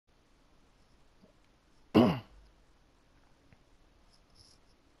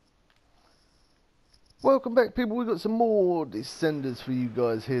Welcome back, people. We've got some more descenders for you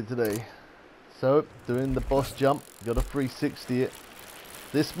guys here today. So, doing the boss jump, got a 360 it.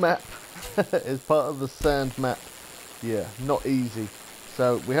 This map is part of the sand map. Yeah, not easy.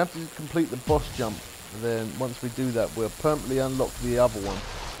 So, we have to complete the boss jump. And then, once we do that, we'll permanently unlock the other one,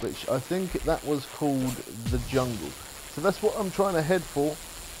 which I think that was called the jungle. So, that's what I'm trying to head for.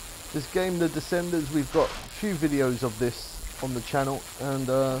 This game, the Descenders, we've got a few videos of this on the channel, and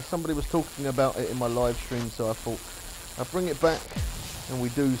somebody was talking about it in my live stream, so I thought I'll bring it back and we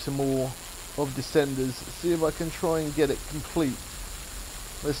do some more of Descenders, see if I can try and get it complete.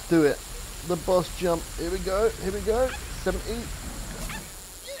 Let's do it. The boss jump, here we go, 70.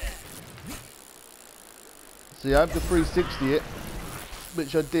 See, I have the 360 it,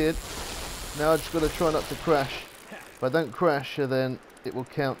 which I did. Now I just got to try not to crash. If I don't crash, then it will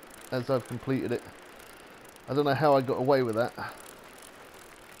count as I've completed it. I don't know how I got away with that,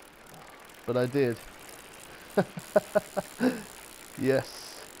 but I did.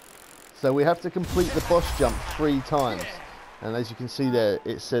 Yes. So we have to complete the boss jump 3 times. And as you can see there,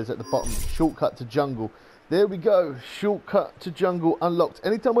 it says at the bottom, shortcut to jungle. There we go, shortcut to jungle unlocked.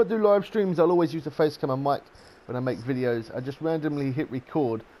 Anytime I do live streams, I'll always use the facecam and mic when I make videos. I just randomly hit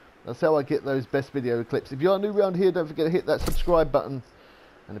record. That's how I get those best video clips. If you are new around here, don't forget to hit that subscribe button.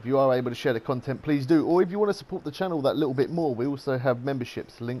 And if you are able to share the content, please do. Or if you want to support the channel that little bit more, we also have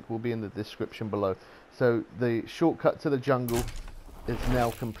memberships. Link will be in the description below. So the shortcut to the jungle is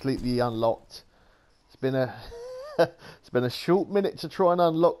now completely unlocked. It's been a it's been a short minute to try and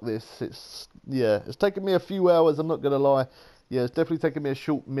unlock this. It's taken me a few hours, I'm not gonna lie. Yeah, it's definitely taken me a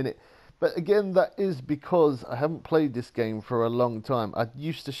short minute. But again, that is because I haven't played this game for a long time. I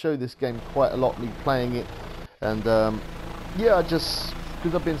used to show this game quite a lot, me playing it, and yeah, I just,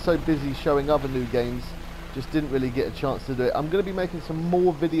 because I've been so busy showing other new games, just didn't really get a chance to do it. I'm going to be making some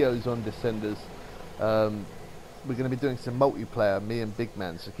more videos on Descenders. We're going to be doing some multiplayer, me and Big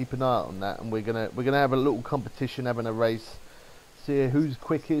Man, so keep an eye out on that. And we're gonna have a little competition, having a race, see who's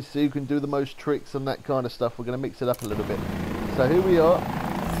quickest, see who can do the most tricks and that kind of stuff. We're going to mix it up a little bit. So here we are,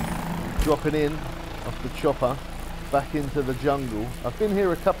 dropping in off the chopper, back into the jungle. I've been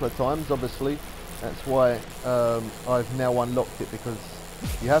here a couple of times, obviously. That's why I've now unlocked it, because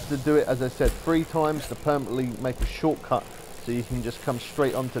you have to do it, as I said, 3 times to permanently make a shortcut, so you can just come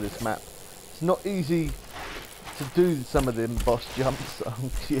straight onto this map. It's not easy to do some of them boss jumps.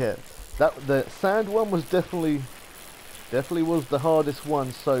 Yeah, the sand one was definitely was the hardest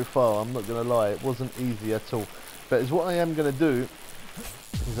one so far. I'm not gonna lie, it wasn't easy at all. But is what I am gonna do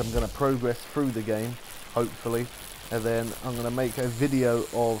is I'm gonna progress through the game, hopefully, and then I'm gonna make a video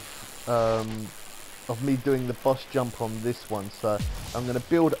of me doing the boss jump on this one. So I'm going to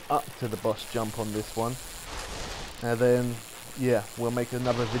build up to the boss jump on this one, and then yeah, we'll make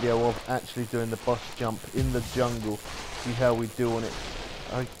another video of actually doing the boss jump in the jungle, see how we do on it.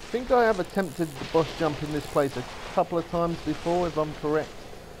 I think I have attempted the boss jump in this place a couple of times before, if I'm correct.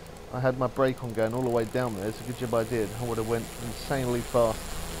 I had my brake on going all the way down there. It's a good job I did. I would have went insanely fast.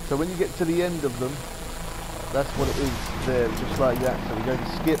 So when you get to the end of them, that's what it is there, just like that. So we go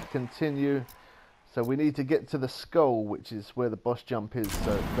to skip, continue. So we need to get to the skull, which is where the boss jump is.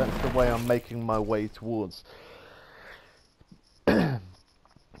 So that's the way I'm making my way towards.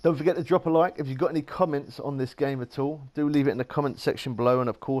 Don't forget to drop a like. If you've got any comments on this game at all, do leave it in the comment section below. And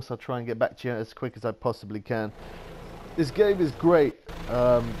of course, I'll try and get back to you as quick as I possibly can. This game is great.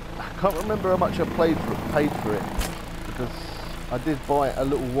 I can't remember how much I paid for it, because I did buy it a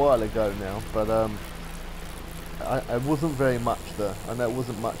little while ago now. But I wasn't very much though. I know it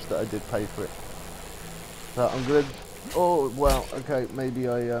wasn't much that I did pay for it. So I'm gonna, oh well, okay, maybe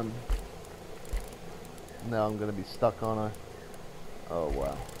I now I'm gonna be stuck, aren't I? Oh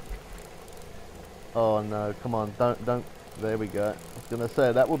wow. Oh no, come on, don't, there we go. I was gonna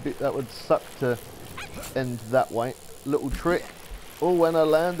say that would suck to end that way. Little trick. Oh, when I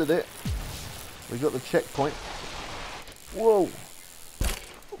landed it, we got the checkpoint. Whoa.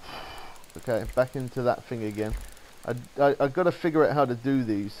 Okay, back into that thing again. I gotta figure out how to do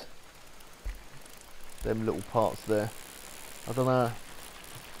these. Them little parts there. I don't know.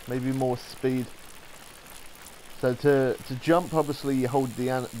 Maybe more speed. So to jump, obviously you hold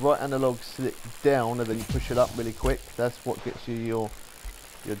the right analog stick down and then you push it up really quick. That's what gets you your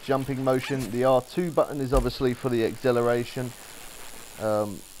jumping motion. The R2 button is obviously for the acceleration.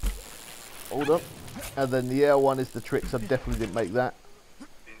 Hold up. And then the L1 is the tricks. I definitely didn't make that.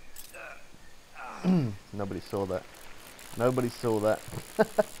 Nobody saw that. Nobody saw that.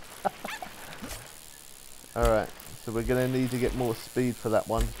 Alright, so we're going to need to get more speed for that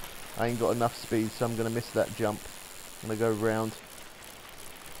one. I ain't got enough speed, so I'm going to miss that jump. I'm going to go round.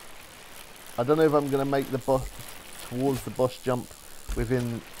 I don't know if I'm going to make the boss towards the boss jump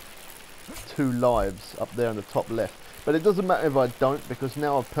within 2 lives up there on the top left. But it doesn't matter if I don't, because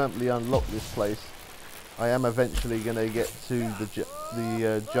now I've permanently unlocked this place. I am eventually going to get to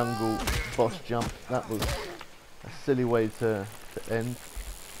the jungle boss jump. That was a silly way to end.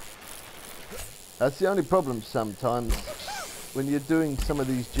 That's the only problem sometimes when you're doing some of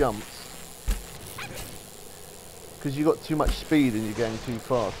these jumps. Because you've got too much speed and you're going too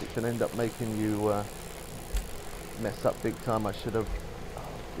fast, it can end up making you mess up big time. I should have... Oh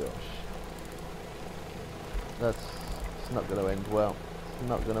gosh. It's not going to end well. It's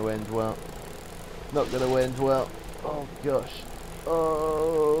not going to end well. Not going to end well. Oh gosh.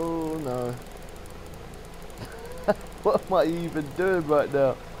 Oh no. What am I even doing right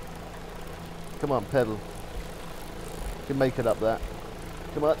now? Come on, pedal. You can make it up that.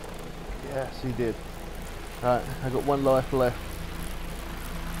 Come on. Yes, he did. Alright, I've got 1 life left.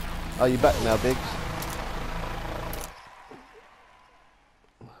 Are you back now, Biggs?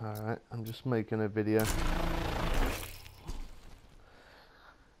 Alright, I'm just making a video.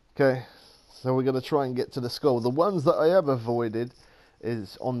 Okay, so we're going to try and get to the skull. The ones that I have avoided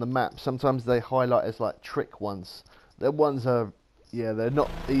is on the map. Sometimes they highlight as like trick ones. Their ones are, yeah, they're not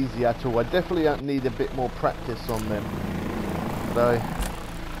easy at all. I definitely need a bit more practice on them. So,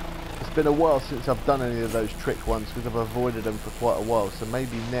 it's been a while since I've done any of those trick ones because I've avoided them for quite a while. So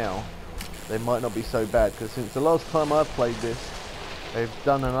maybe now they might not be so bad, because since the last time I played this, they've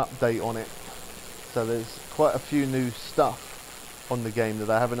done an update on it. So there's quite a few new stuff on the game that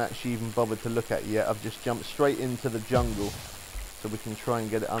I haven't actually even bothered to look at yet. I've just jumped straight into the jungle so we can try and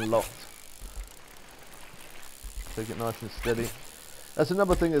get it unlocked. Take it nice and steady. That's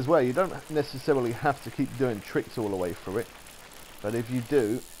another thing as well. You don't necessarily have to keep doing tricks all the way through it. But if you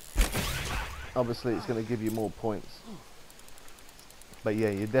do, obviously it's going to give you more points. But yeah,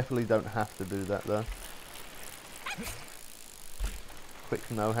 you definitely don't have to do that though.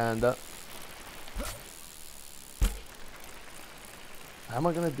 Quick no-hander. How am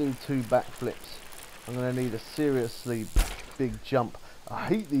I going to do 2 backflips? I'm going to need a seriously big jump. I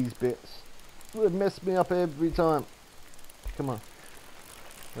hate these bits. It would mess me up every time. Come on.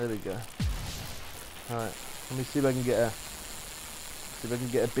 There we go. Alright, let me see if I can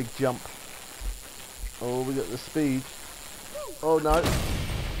get a big jump. Oh, we got the speed. Oh no.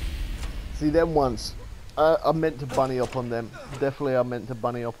 See them ones. I meant to bunny up on them. Definitely I meant to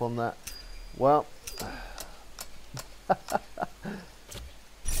bunny up on that. Well.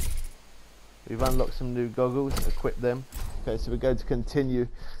 We've unlocked some new goggles, equip them. Okay, so we're going to continue.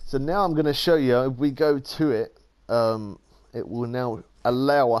 So now I'm going to show you, if we go to it, it will now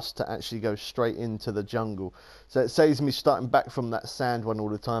allow us to actually go straight into the jungle. So it saves me starting back from that sand one all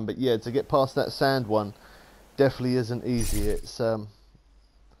the time. But yeah, to get past that sand one definitely isn't easy. It's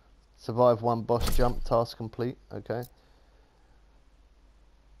survive 1 boss jump, task complete. Okay.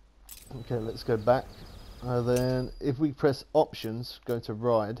 Okay, let's go back. Then if we press options, go to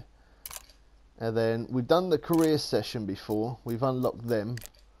ride. And then we've done the career session before. We've unlocked them.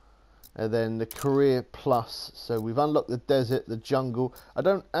 And then the career plus. So we've unlocked the desert, the jungle. I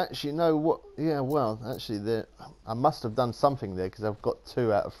don't actually know what. Yeah, well, actually, I must have done something there, because I've got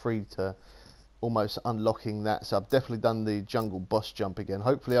 2 out of 3 to almost unlocking that. So I've definitely done the jungle boss jump again.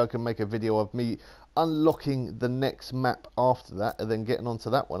 Hopefully I can make a video of me unlocking the next map after that and then getting onto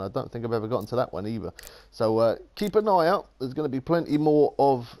that one. I don't think I've ever gotten to that one either. So keep an eye out. There's going to be plenty more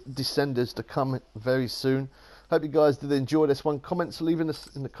of Descenders to come very soon. Hope you guys did enjoy this one. Comments, leave in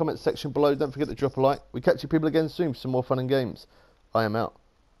the comment section below. Don't forget to drop a like. We catch you people again soon for some more fun and games. I am out.